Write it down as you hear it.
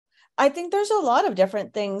I think there's a lot of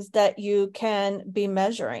different things that you can be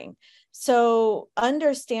measuring. So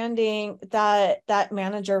understanding that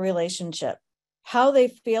manager relationship, how they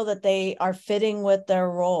feel that they are fitting with their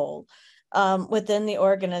role within the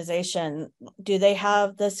organization. Do they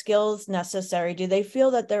have the skills necessary? Do they feel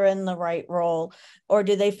that they're in the right role? Or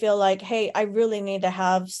do they feel like, hey, I really need to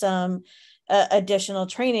have some additional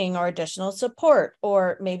training or additional support,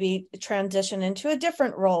 or maybe transition into a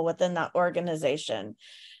different role within that organization?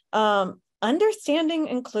 Understanding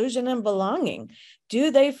inclusion and belonging. Do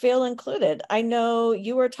they feel included? I know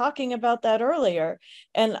you were talking about that earlier,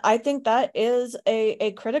 and I think that is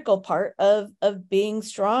a critical part of being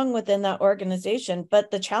strong within that organization. But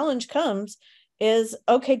the challenge comes is,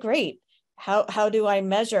 okay, great. How do I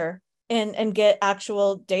measure and get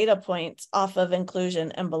actual data points off of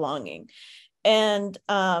inclusion and belonging? And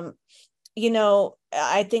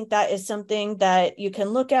I think that is something that you can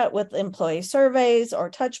look at with employee surveys or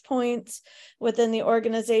touch points within the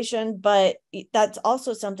organization, but that's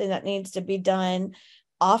also something that needs to be done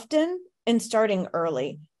often and starting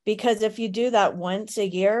early. Because if you do that once a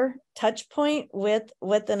year touch point with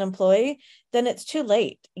an employee, then it's too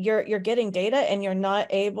late. You're getting data and you're not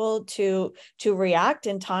able to react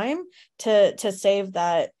in time to save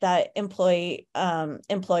that employee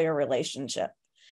employer relationship.